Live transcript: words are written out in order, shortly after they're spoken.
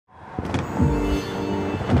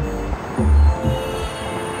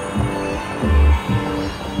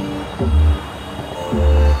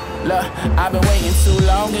I've been waiting too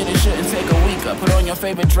long, and it shouldn't take a week. Put on your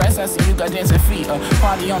favorite dress, I see you got dancing feet.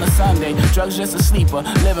 Party on a Sunday, drugs just a sleeper.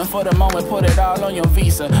 Living for the moment, put it all on your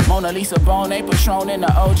visa. Mona Lisa, Bonet, Patron in the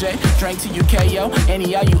OJ. Drink to you KO,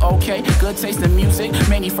 any are you okay? Good taste in music,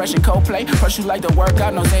 many fresh and Coldplay. First you like to work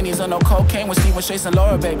out, no Xannies or no cocaine. When Steve was chasing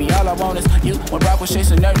Laura, baby, all I want is you. When Brock was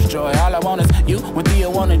chasing Nurse Joy, all I want is you. When Thea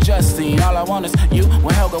wanted Justine, all I want is you.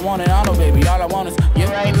 When Helga wanted Arnold, baby, all I want is you.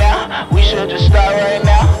 Right now, we should just start right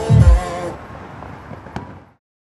now.